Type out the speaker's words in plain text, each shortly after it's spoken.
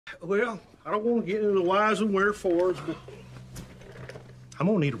Well, I don't want to get into the whys and wherefores, but I'm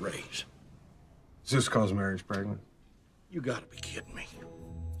gonna need a raise. Is this cause Mary's pregnant? You gotta be kidding me.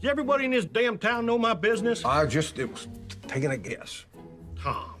 Does everybody in this damn town know my business? It was taking a guess.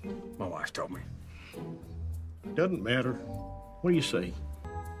 Tom. My wife told me. Doesn't matter. What do you say?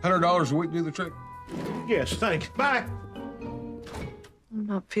 $100 a week do the trick? Yes, thanks. Bye. I'm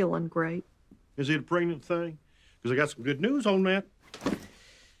not feeling great. Is it a pregnant thing? Because I got some good news on that.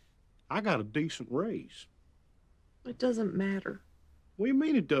 I got a decent raise. It doesn't matter. What do you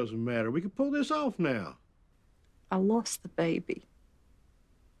mean it doesn't matter? We can pull this off now. I lost the baby.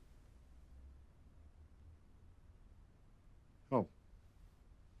 Oh.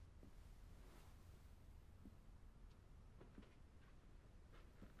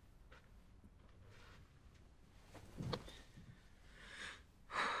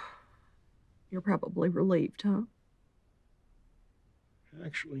 You're probably relieved, huh?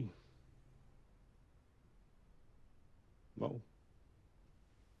 Actually, no.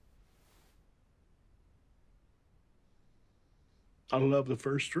 I love the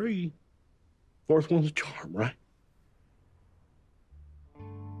first three. Fourth one's a charm, right?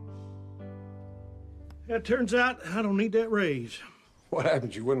 Yeah, it turns out I don't need that raise. What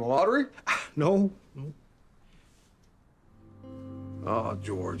happened? You win the lottery? No. Oh,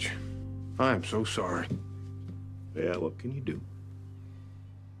 George. I am so sorry. Yeah, what can you do?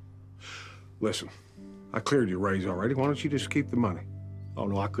 Listen, I cleared your raise already. Why don't you just keep the money? Oh,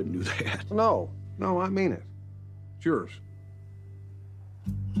 no, I couldn't do that. No, I mean it. It's yours.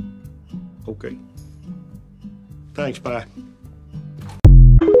 Okay. Thanks, bye.